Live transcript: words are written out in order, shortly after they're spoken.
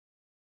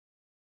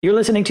You're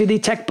listening to the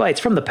Tech Bytes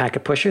from the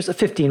Packet Pushers, a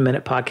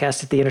 15-minute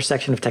podcast at the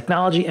intersection of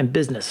technology and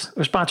business.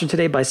 We're sponsored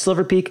today by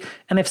Silver Peak,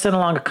 and they've sent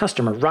along a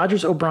customer,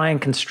 Rogers O'Brien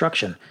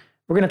Construction.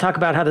 We're going to talk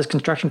about how this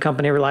construction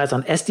company relies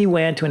on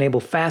SD-WAN to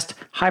enable fast,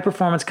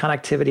 high-performance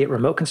connectivity at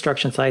remote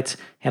construction sites,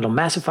 handle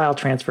massive file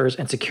transfers,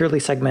 and securely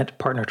segment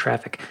partner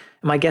traffic.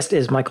 And my guest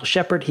is Michael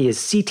Shepard. He is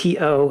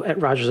CTO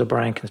at Rogers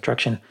O'Brien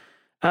Construction.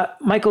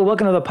 Michael,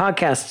 welcome to the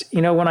podcast.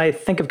 You know, when I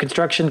think of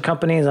construction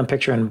companies, I'm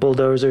picturing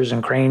bulldozers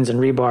and cranes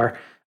and rebar.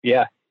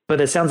 Yeah. But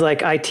it sounds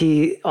like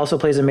IT also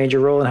plays a major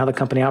role in how the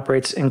company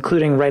operates,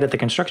 including right at the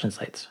construction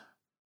sites.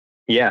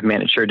 Yeah,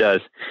 man, it sure does.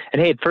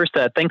 And hey, first,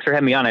 thanks for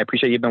having me on. I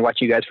appreciate you've been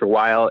watching you guys for a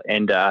while,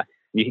 and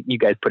you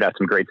guys put out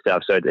some great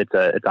stuff. So it's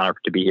an honor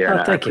to be here, and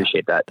I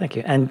appreciate that. Thank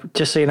you. And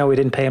just so you know, we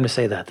didn't pay him to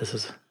say that. This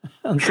is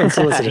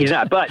unsolicited. He's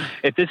not. But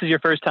if this is your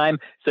first time,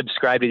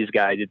 subscribe to these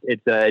guys.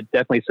 It's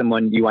definitely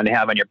someone you want to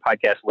have on your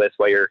podcast list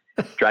while you're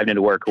driving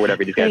into work or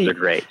whatever. These guys are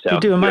great. So you're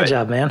doing my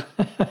job, man.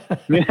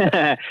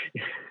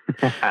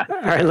 All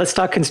right, let's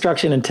talk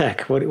construction and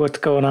tech. What's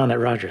going on at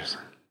Rogers?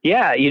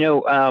 Yeah, you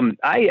know,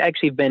 I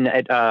actually have been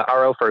at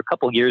RO for a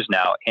couple of years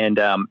now, and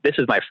this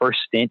is my first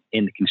stint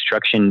in the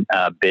construction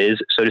biz,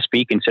 so to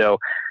speak. And so,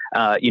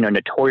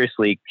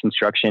 notoriously,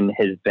 construction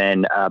has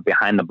been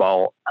behind the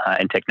ball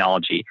in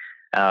technology.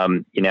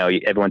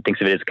 Everyone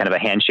thinks of it as kind of a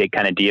handshake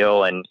kind of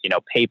deal and,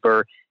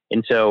 paper.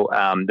 And so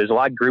there's a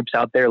lot of groups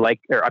out there,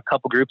 or a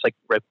couple groups like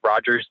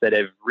Rogers that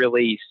have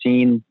really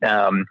seen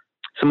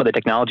some of the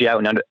technology out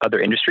in other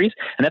industries.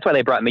 And that's why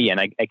they brought me in.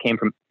 I came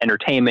from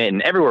entertainment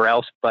and everywhere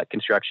else but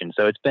construction.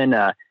 So it's been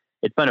a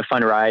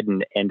fun ride,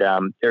 and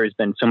there has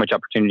been so much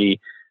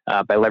opportunity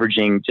by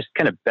leveraging just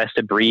kind of best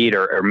of breed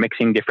or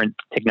mixing different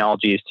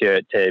technologies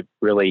to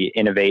really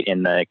innovate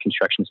in the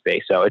construction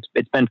space. So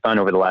it's been fun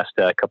over the last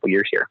couple of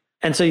years here.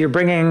 And so you're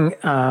bringing,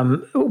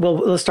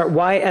 let's start.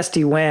 Why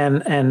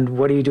SD-WAN, and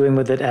what are you doing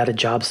with it at a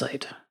job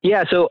site?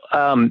 Yeah, so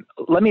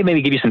let me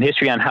maybe give you some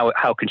history on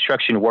how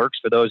construction works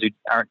for those who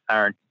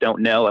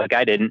don't know, like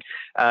I didn't.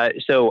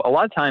 So a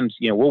lot of times,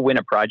 we'll win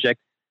a project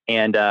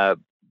and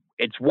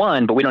it's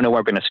won, but we don't know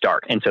where we're going to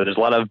start. And so there's a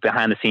lot of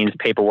behind the scenes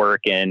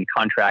paperwork and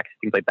contracts,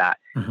 things like that.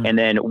 Mm-hmm. And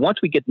then once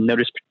we get the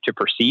notice to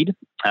proceed,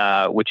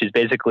 which is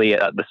basically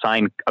the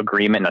signed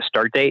agreement and a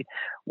start date,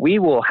 we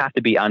will have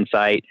to be on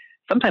site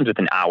sometimes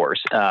within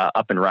hours,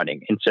 up and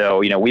running. And so,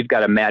 we've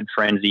got a mad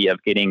frenzy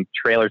of getting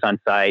trailers on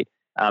site.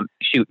 Some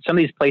of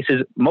these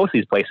places, most of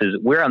these places,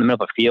 we're on the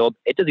middle of a field.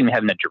 It doesn't even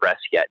have an address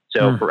yet.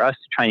 So for us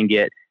to try and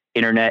get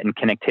internet and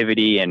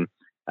connectivity and,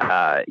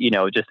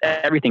 just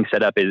everything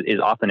set up is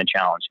often a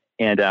challenge.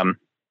 And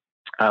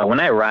when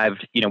I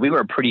arrived, we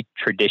were a pretty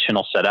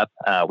traditional setup.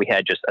 We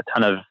had just a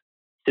ton of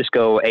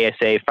Cisco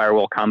ASA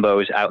firewall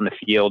combos out in the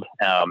field.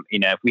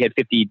 If we had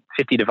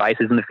 50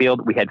 devices in the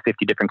field, we had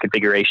 50 different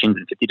configurations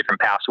and 50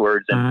 different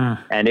passwords.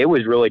 And it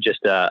was really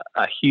just a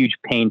huge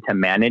pain to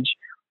manage.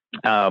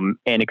 And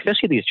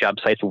especially these job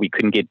sites where we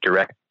couldn't get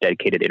direct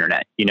dedicated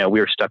internet. We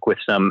were stuck with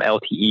some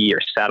LTE or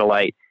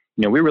satellite.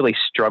 We really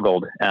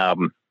struggled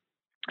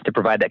to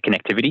provide that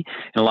connectivity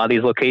in a lot of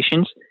these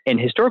locations. And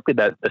historically,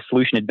 the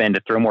solution had been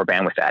to throw more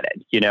bandwidth at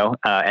it,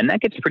 and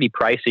that gets pretty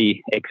pricey,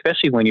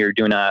 especially when you're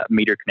doing a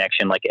meter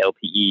connection like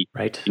LTE.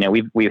 Right.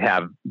 We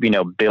have,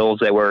 bills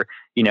that were,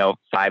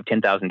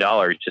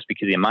 $5,000-$10,000 just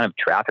because the amount of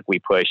traffic we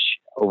push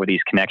over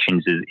these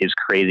connections is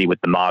crazy with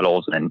the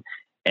models and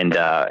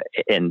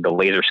the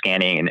laser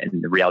scanning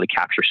and the reality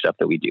capture stuff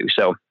that we do.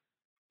 So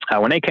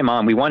when they came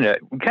on, we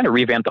kind of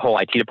revamp the whole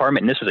IT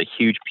department. And this was a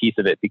huge piece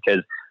of it because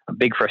a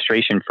big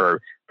frustration for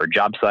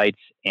job sites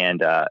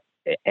and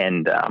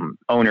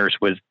owners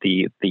was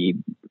the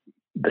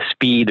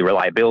speed, the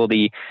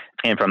reliability.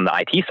 And from the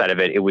IT side of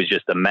it, it was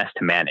just a mess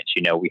to manage.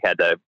 We had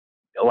a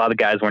lot of the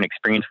guys weren't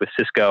experienced with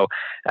Cisco.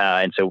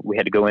 And so we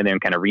had to go in there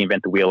and kind of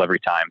reinvent the wheel every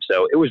time.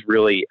 So it was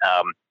really,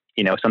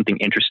 something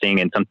interesting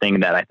and something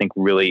that I think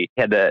really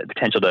had the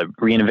potential to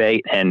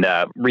reinnovate and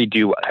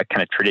redo a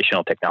kind of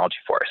traditional technology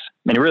for us.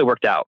 And it really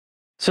worked out.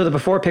 So the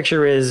before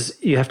picture is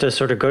you have to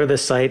sort of go to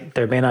this site.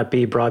 There may not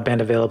be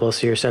broadband available,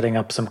 so you're setting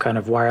up some kind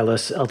of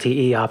wireless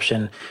LTE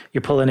option.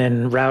 You're pulling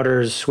in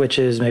routers,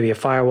 switches, maybe a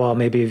firewall,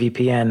 maybe a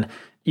VPN.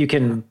 You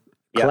can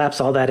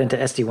collapse all that into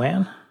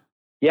SD-WAN?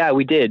 Yeah,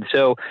 we did.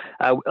 So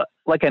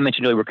like I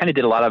mentioned earlier, we kind of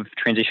did a lot of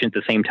transitions at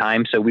the same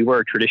time. So we were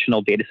a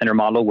traditional data center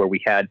model where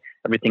we had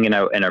everything in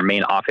our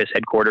main office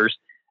headquarters.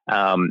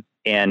 And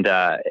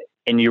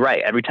you're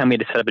right. Every time we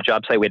had to set up a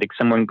job site, we had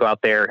someone go out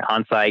there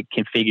on site,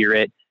 configure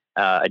it,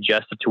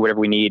 adjust it to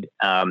whatever we need.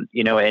 And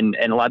a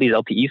lot of these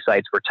LTE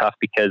sites were tough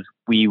because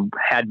we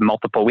had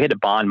to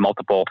bond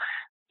multiple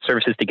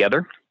services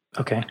together.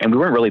 Okay. And we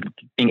weren't really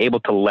being able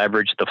to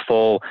leverage the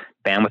full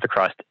bandwidth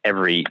across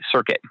every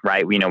circuit,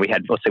 right?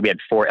 Let's say we had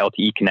 4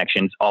 LTE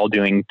connections all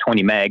doing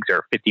 20 megs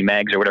or 50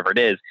 megs or whatever it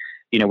is.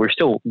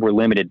 We're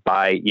limited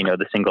by,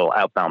 the single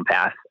outbound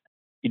path.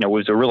 It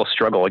was a real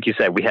struggle. Like you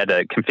said, we had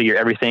to configure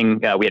everything.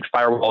 We had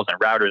firewalls and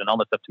routers and all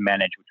that stuff to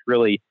manage, which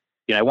really,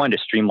 I wanted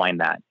to streamline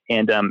that.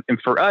 And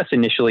for us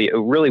initially, it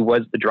really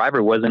was, the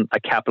driver wasn't a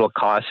capital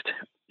cost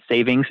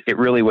savings. It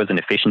really was an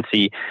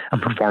efficiency, a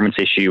performance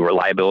issue,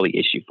 reliability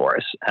issue for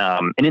us.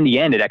 And in the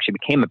end, it actually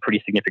became a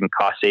pretty significant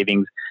cost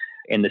savings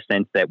in the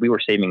sense that we are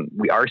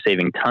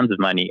saving tons of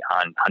money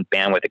on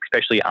bandwidth,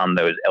 especially on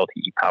those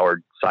LTE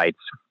powered sites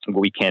where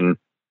we can,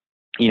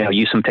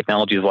 use some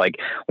technologies like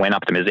WAN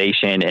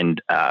optimization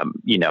and,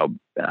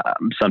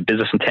 some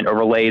business intent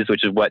overlays,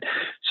 which is what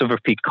Silver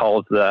Peak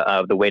calls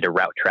the way to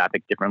route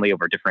traffic differently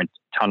over different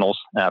tunnels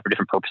for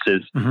different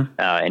purposes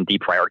and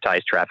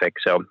deprioritize traffic.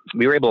 So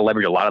we were able to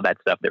leverage a lot of that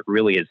stuff that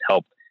really has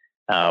helped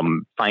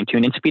fine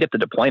tune and speed up the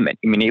deployment.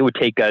 I mean, it would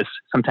take us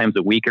sometimes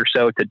a week or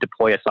so to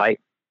deploy a site.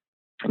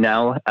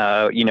 Now,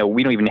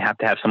 we don't even have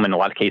to have someone in a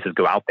lot of cases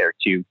go out there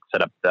to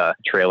set up the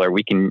trailer.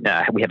 We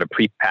have a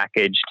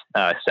pre-packaged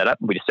setup.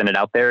 We just send it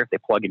out there. They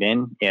plug it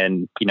in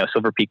and,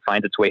 Silver Peak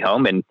finds its way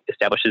home and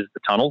establishes the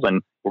tunnels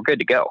and we're good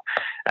to go.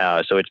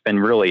 So it's been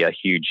really a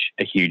huge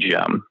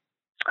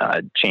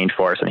change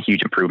for us and a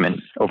huge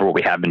improvement over what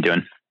we have been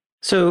doing.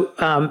 So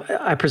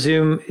I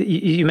presume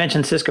you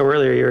mentioned Cisco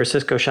earlier. You're a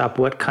Cisco shop.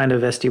 What kind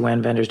of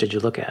SD-WAN vendors did you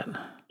look at?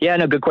 Yeah,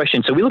 no, good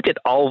question. So we looked at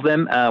all of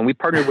them. We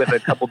partnered with a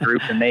couple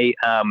groups, and they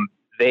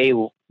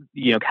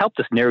helped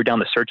us narrow down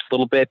the search a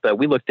little bit. But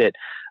we looked at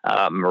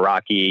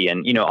Meraki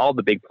and all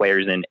the big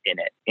players in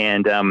it.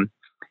 And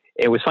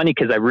it was funny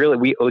because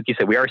like you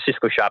said, we are a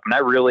Cisco shop, and I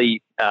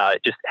really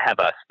just have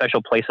a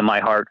special place in my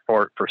heart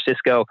for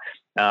Cisco.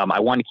 I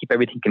want to keep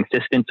everything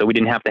consistent, so we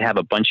didn't have to have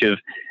a bunch of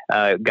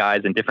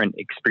guys in different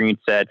experience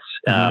sets.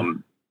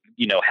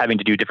 Having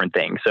to do different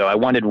things. So I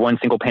wanted one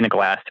single pane of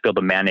glass to be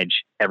able to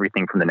manage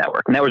everything from the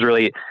network. And that was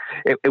really,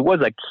 it was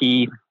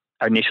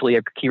initially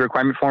a key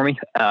requirement for me.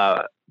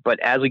 But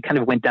as we kind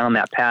of went down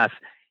that path,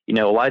 a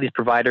lot of these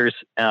providers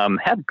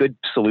have good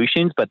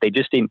solutions, but they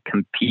just didn't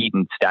compete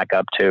and stack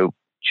up to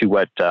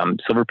what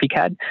Silver Peak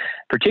had,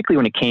 particularly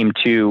when it came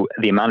to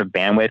the amount of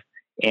bandwidth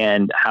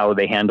and how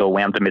they handle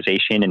WAN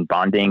optimization and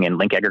bonding and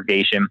link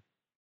aggregation.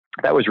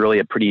 That was really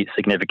a pretty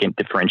significant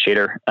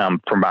differentiator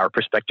from our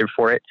perspective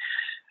for it.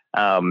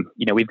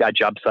 We've got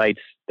job sites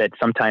that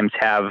sometimes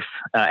have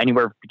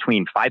anywhere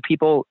between 5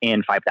 people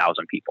and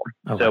 5,000 people.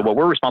 Okay. So what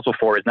we're responsible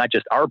for is not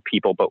just our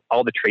people, but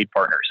all the trade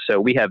partners. So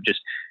we have just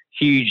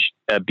huge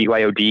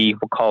BYOD,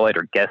 we'll call it,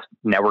 or guest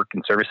network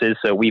and services.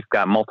 So we've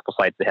got multiple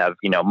sites that have,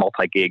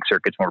 multi-gig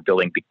circuits when we're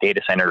building big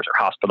data centers or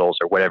hospitals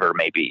or whatever it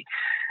may be.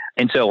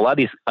 And so a lot of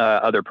these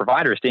other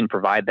providers didn't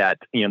provide that.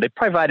 They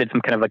provided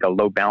some kind of like a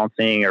load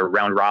balancing or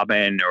round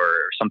robin or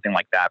something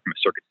like that from a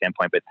circuit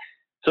standpoint. But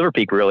Silver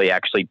Peak really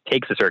actually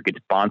takes the circuits,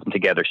 bonds them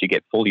together, so you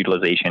get full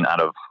utilization out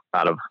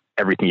of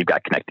everything you've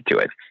got connected to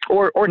it,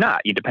 or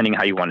not, depending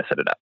how you want to set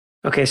it up.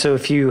 Okay, so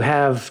if you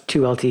have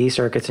 2 LTE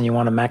circuits and you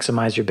want to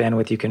maximize your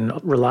bandwidth, you can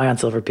rely on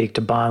Silver Peak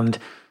to bond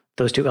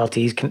those 2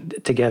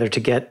 LTEs together to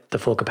get the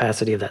full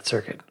capacity of that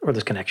circuit or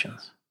those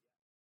connections.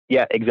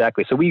 Yeah,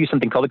 exactly. So we use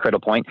something called a cradle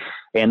point,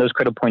 and those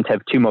cradle points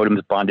have 2 modems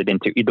bonded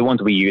into. The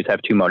ones we use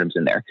have 2 modems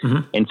in there,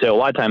 and so a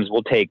lot of times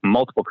we'll take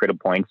multiple cradle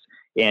points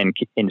and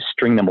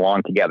string them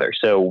along together.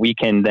 So we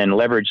can then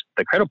leverage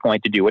the cradle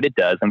point to do what it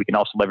does, and we can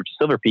also leverage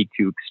Silver Peak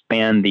to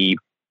expand the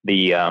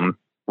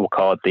we'll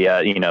call it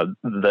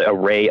the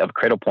array of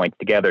cradle points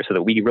together, so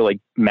that we really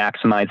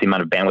maximize the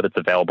amount of bandwidth that's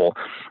available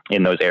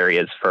in those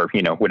areas for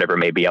whatever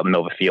may be out in the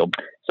middle of the field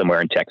somewhere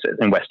in Texas,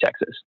 in West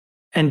Texas.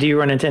 And do you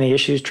run into any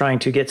issues trying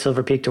to get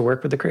Silver Peak to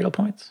work with the cradle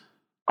points?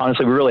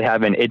 Honestly, we really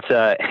haven't.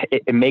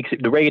 It makes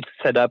it, the way it's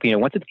set up,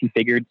 once it's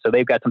configured, so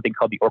they've got something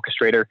called the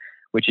orchestrator,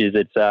 which is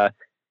its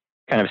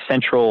kind of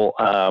central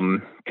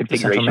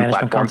configuration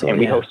platform, console, and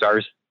we host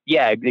ours.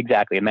 Yeah,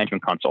 exactly, a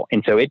management console.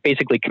 And so it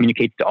basically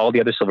communicates to all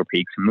the other Silver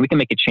Peaks, and we can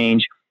make a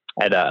change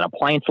at an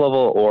appliance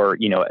level or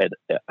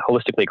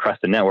holistically across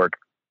the network.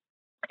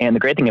 And the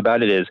great thing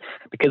about it is,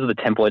 because of the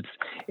templates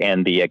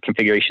and the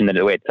configuration,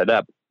 the way it's set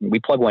up, we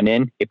plug one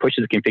in, it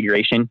pushes the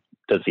configuration,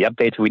 does the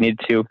updates we need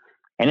to,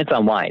 and it's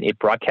online. It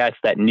broadcasts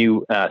that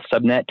new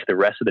subnet to the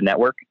rest of the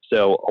network.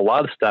 So a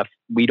lot of the stuff,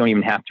 we don't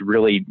even have to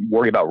really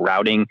worry about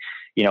routing.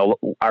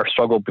 Our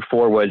struggle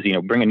before was,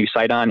 bring a new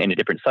site on in a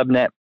different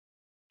subnet.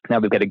 Now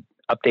we've got to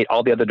update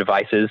all the other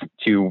devices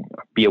to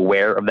be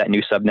aware of that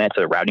new subnet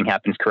so the routing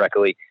happens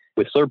correctly.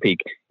 With Silver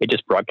Peak, it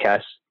just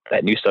broadcasts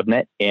that new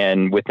subnet,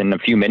 and within a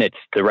few minutes,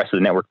 the rest of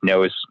the network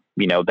knows,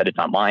 that it's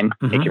online.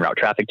 It can route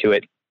traffic to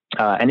it.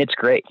 And it's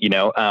great.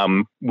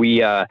 We've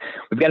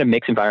got a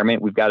mixed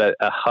environment. We've got a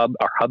hub.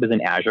 Our hub is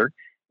in Azure.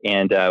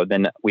 And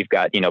then we've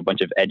got, a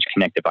bunch of edge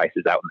connect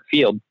devices out in the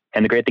field.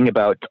 And the great thing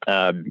about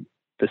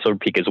the Silver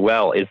Peak as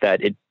well is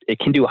that it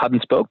can do a hub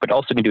and spoke, but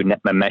also can do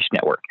a mesh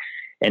network.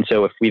 And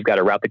so if we've got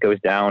a route that goes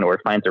down, or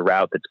it finds a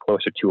route that's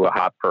closer to a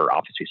hop for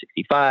Office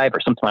 365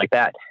 or something like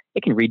that,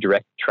 it can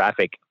redirect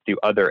traffic through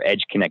other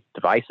edge connect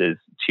devices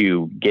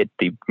to get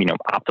the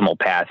optimal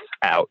path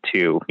out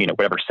to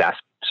whatever SaaS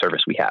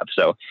service we have.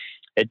 So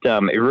it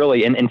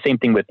really, and same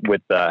thing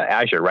with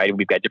Azure, right?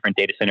 We've got different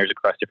data centers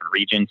across different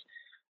regions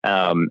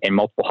and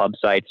multiple hub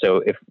sites.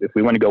 So if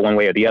we want to go one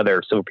way or the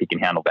other, Silver Peak can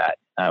handle that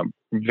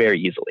very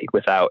easily.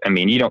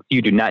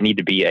 You do not need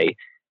to be a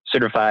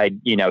certified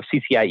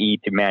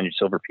CCIE to manage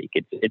Silver Peak.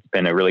 It's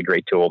been a really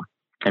great tool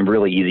and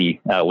really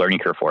easy learning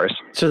curve for us.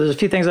 So there's a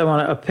few things I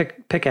want to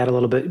pick at a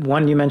little bit.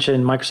 One, you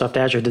mentioned Microsoft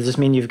Azure. Does this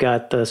mean you've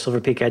got the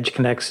Silver Peak Edge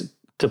Connects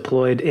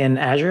deployed in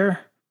Azure?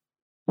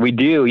 We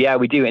do. Yeah,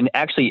 we do. And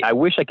actually, I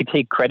wish I could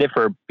take credit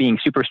for being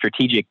super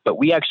strategic, but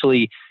we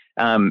actually,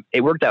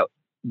 it worked out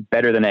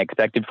better than I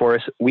expected for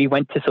us. We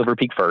went to Silver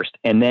Peak first,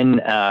 and then,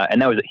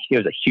 and that was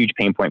a huge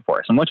pain point for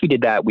us. And once we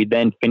did that, we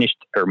then finished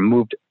or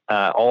moved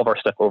all of our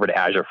stuff over to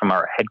Azure from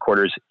our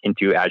headquarters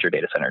into Azure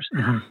data centers.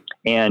 Mm-hmm.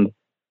 And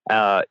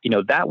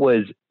that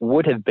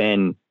would have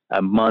been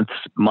a months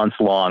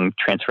long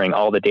transferring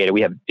all the data.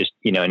 We have just,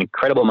 an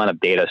incredible amount of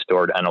data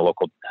stored on a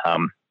local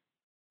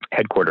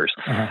headquarters.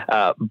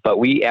 Uh-huh. But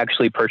we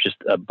actually purchased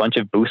a bunch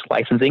of Boost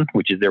licensing,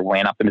 which is their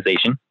WAN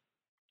optimization,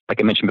 like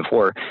I mentioned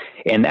before.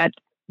 And that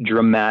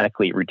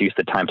dramatically reduced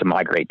the time to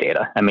migrate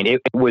data. I mean,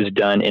 it was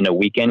done in a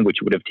weekend, which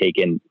would have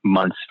taken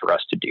months for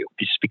us to do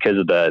just because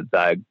of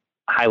the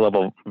high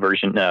level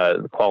version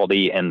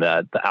quality and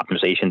the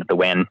optimization that the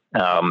WAN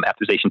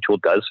optimization tool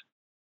does.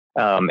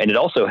 And it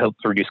also helps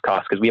reduce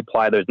costs because we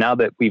apply those now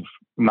that we've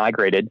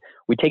migrated.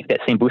 We take that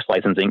same Boost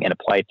licensing and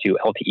apply it to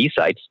LTE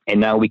sites, and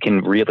now we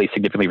can really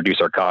significantly reduce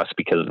our costs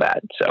because of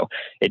that. So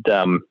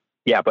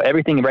but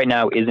everything right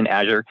now is in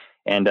Azure,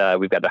 and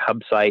we've got the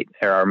hub site.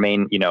 Our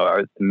main,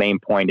 our main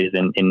point is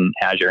in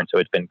Azure, and so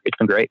it's been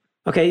great.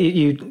 Okay,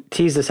 you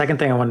teased the second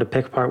thing I wanted to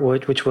pick apart,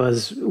 which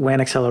was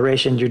WAN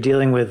acceleration. You're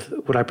dealing with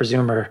what I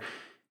presume are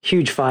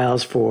huge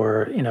files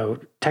for,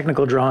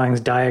 technical drawings,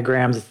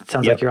 diagrams. It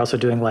sounds like you're also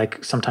doing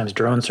like sometimes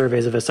drone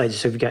surveys of a site.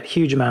 So you've got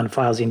huge amount of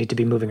files you need to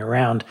be moving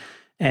around.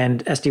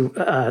 And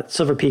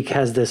Silver Peak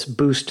has this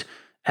Boost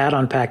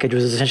add-on package,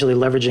 which is essentially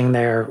leveraging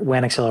their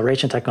WAN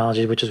acceleration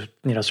technology, which is,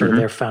 sort of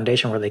their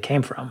foundation where they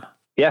came from.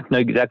 Yeah, no,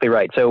 exactly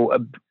right. So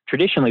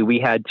traditionally we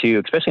had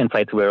to, especially on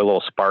sites where they're a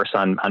little sparse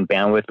on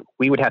bandwidth,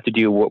 we would have to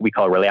do what we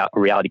call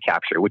reality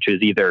capture, which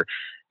is either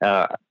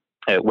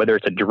whether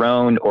it's a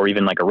drone or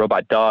even like a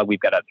robot dog. We've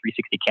got a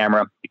 360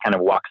 camera that kind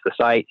of walks the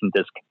site and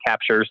does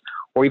captures,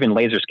 or even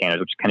laser scanners,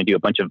 which kind of do a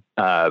bunch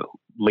of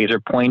laser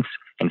points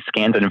and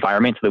scans an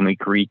environment. So then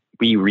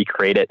we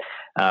recreate it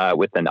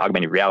with an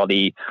augmented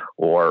reality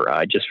or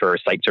just for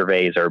site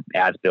surveys or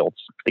as-built,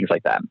 things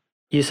like that.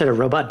 You said a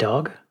robot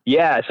dog?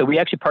 Yeah. So we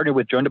actually partnered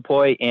with Drone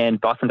Deploy and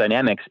Boston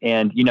Dynamics,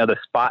 and the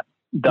Spot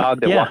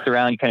dog that walks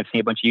around, you kind of see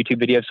a bunch of YouTube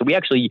videos. So we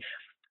actually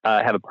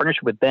have a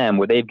partnership with them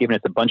where they've given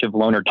us a bunch of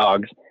loaner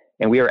dogs,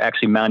 and we are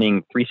actually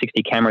mounting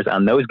 360 cameras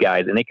on those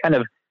guys, and they kind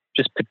of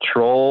just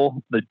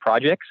patrol the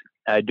projects,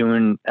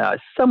 doing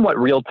somewhat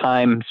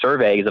real-time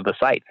surveys of the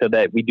site, so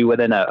that we do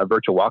within a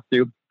virtual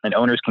walkthrough, and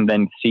owners can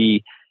then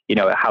see,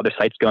 how their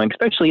site's going,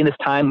 especially in this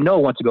time. No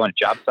one wants to go on a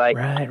job site.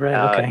 Right.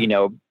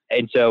 Okay.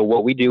 And so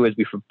what we do is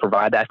we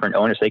provide that for an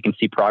owner so they can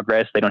see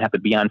progress. They don't have to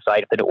be on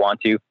site if they don't want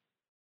to.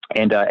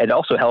 And it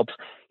also helps,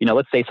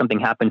 let's say something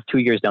happens 2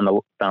 years down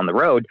the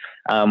road.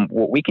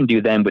 What we can do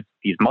then with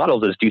these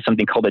models is do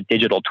something called a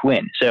digital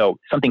twin. So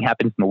something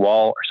happens in the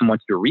wall or someone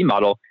wants to do a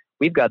remodel.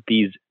 We've got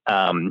these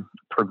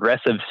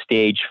progressive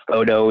stage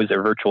photos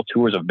or virtual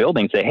tours of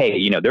buildings. Say,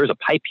 hey, there's a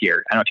pipe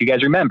here. I don't know if you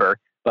guys remember,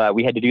 but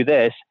we had to do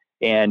this.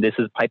 And this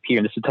is a pipe here.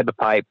 And this is the type of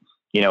pipe.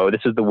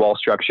 This is the wall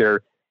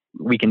structure.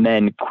 We can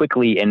then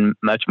quickly and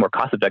much more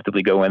cost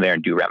effectively go in there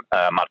and do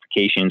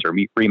modifications or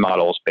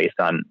remodels based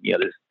on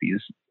these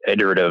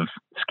iterative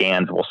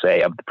scans, we'll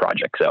say, of the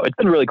project. So it's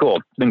been really cool.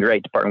 It's been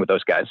great to partner with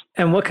those guys.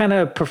 And what kind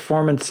of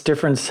performance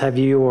difference have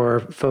you or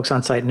folks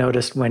on site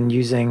noticed when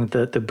using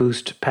the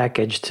Boost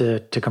package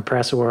to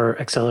compress or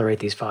accelerate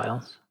these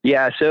files?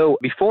 Yeah, so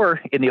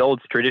before, in the old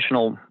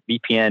traditional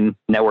VPN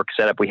network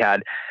setup we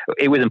had,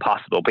 it was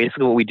impossible.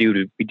 Basically what we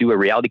do a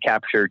reality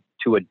capture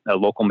to a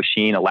local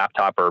machine, a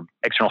laptop or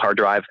external hard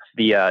drive.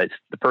 The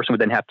person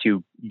would then have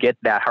to get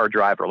that hard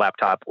drive or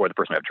laptop, or the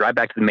person would have to drive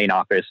back to the main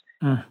office,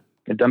 and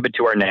dump it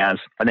to our NAS,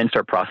 and then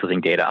start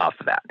processing data off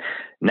of that.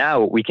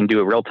 Now we can do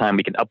it real time.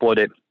 We can upload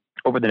it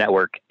over the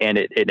network, and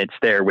it's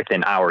there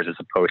within hours, as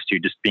opposed to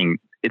just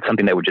it's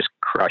something that would just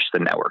crush the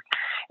network.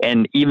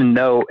 And even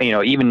though,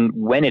 even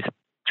when it's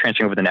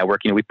transferring over the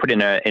network, we put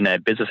in a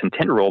business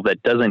intent rule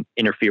that doesn't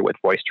interfere with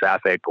voice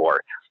traffic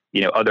or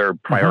other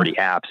priority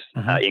apps.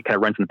 It kind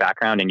of runs in the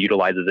background and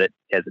utilizes it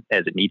as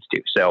it needs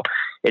to. So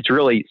it's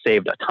really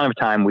saved a ton of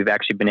time. We've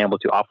actually been able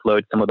to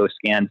offload some of those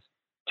scans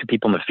to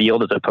people in the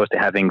field, as opposed to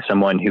having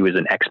someone who is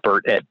an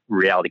expert at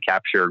reality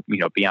capture,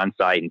 be on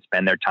site and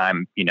spend their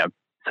time,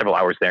 several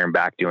hours there and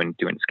back doing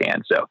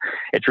scans. So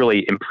it's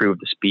really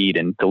improved the speed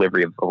and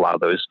delivery of a lot of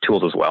those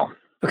tools as well.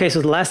 Okay,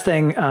 so the last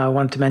thing I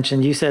wanted to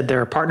mention, you said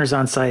there are partners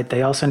on site.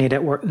 They also need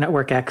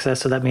network access,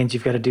 so that means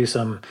you've got to do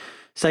some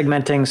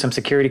segmenting, some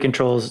security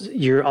controls.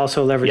 You're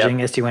also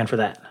leveraging SD-WAN for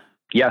that.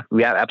 Yeah,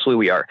 absolutely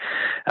we are.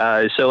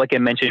 So like I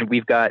mentioned,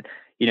 we've got,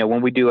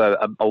 when we do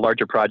a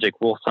larger project,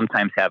 we'll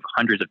sometimes have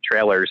hundreds of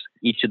trailers.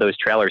 Each of those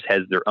trailers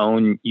has their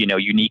own,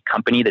 unique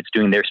company that's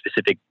doing their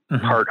specific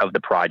part of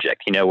the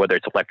project, whether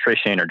it's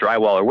electrician or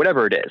drywall or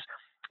whatever it is.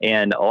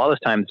 And a lot of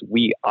those times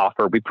we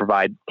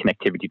provide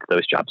connectivity to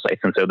those job sites.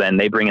 And so then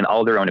they bring in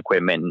all their own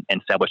equipment and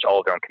establish all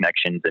of their own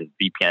connections and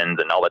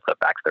VPNs and all that stuff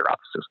back to their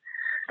offices.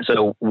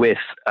 So with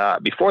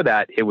before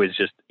that, it was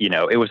just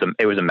it was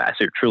a mess.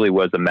 It truly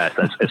was a mess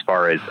as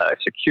far as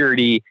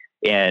security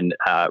and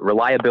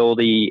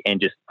reliability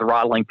and just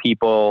throttling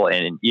people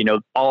and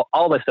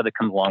all the stuff that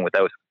comes along with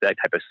that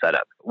type of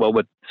setup. Well,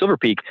 with Silver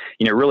Peak,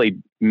 really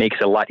makes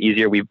it a lot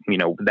easier. We've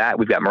got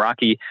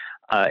Meraki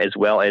as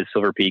well as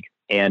Silver Peak,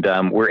 and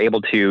we're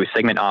able to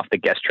segment off the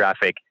guest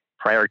traffic,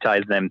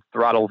 prioritize them,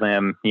 throttle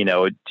them,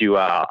 do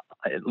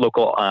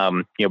local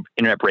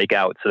internet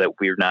breakout so that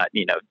we're not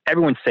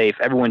everyone's safe,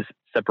 everyone's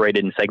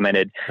separated and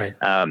segmented, right.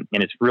 And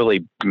it's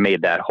really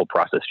made that whole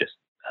process just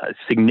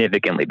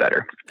significantly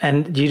better.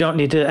 And you don't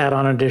need to add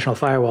on an additional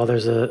firewall.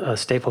 There's a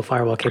stateful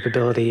firewall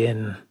capability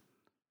in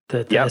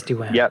the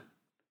SD-WAN. Yep.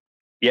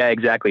 Yeah,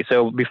 exactly.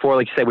 So before,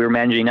 like you said, we were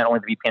managing not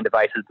only the VPN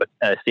devices, but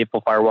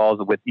stateful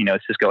firewalls with,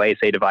 Cisco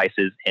ASA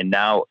devices. And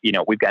now,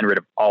 we've gotten rid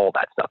of all of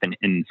that stuff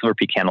in Silver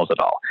Peak handles it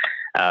all.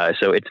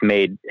 So it's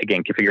made,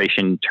 again,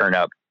 configuration turn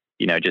up,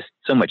 just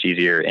so much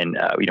easier. And,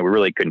 we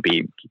really couldn't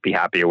be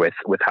happier with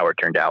how it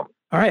turned out.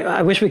 All right.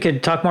 I wish we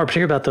could talk more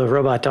particularly about the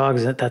robot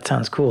dogs. That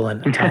sounds cool.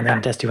 And tying that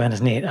into SD-WAN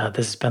is neat.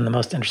 This has been the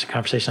most interesting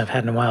conversation I've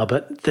had in a while,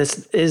 but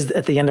this is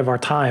at the end of our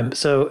time.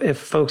 So if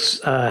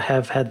folks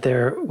have had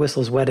their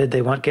whistles wetted,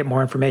 they want to get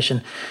more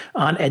information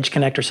on Edge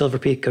Connect or Silver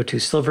Peak, go to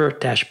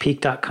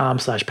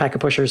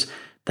silver-peak.com/packetpushers.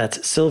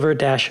 That's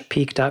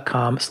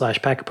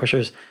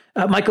silver-peak.com/packetpushers.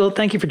 Michael,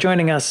 thank you for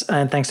joining us.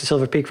 And thanks to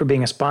Silver Peak for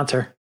being a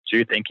sponsor.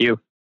 Sure. Thank you.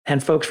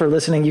 And folks, for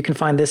listening, you can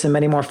find this and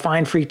many more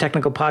fine, free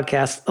technical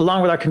podcasts,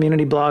 along with our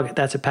community blog.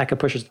 That's at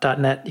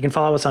packetpushers.net. You can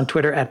follow us on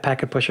Twitter at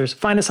packetpushers,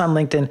 find us on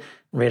LinkedIn, and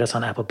rate us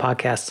on Apple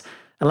Podcasts.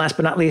 And last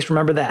but not least,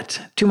 remember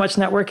that too much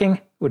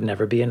networking would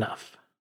never be enough.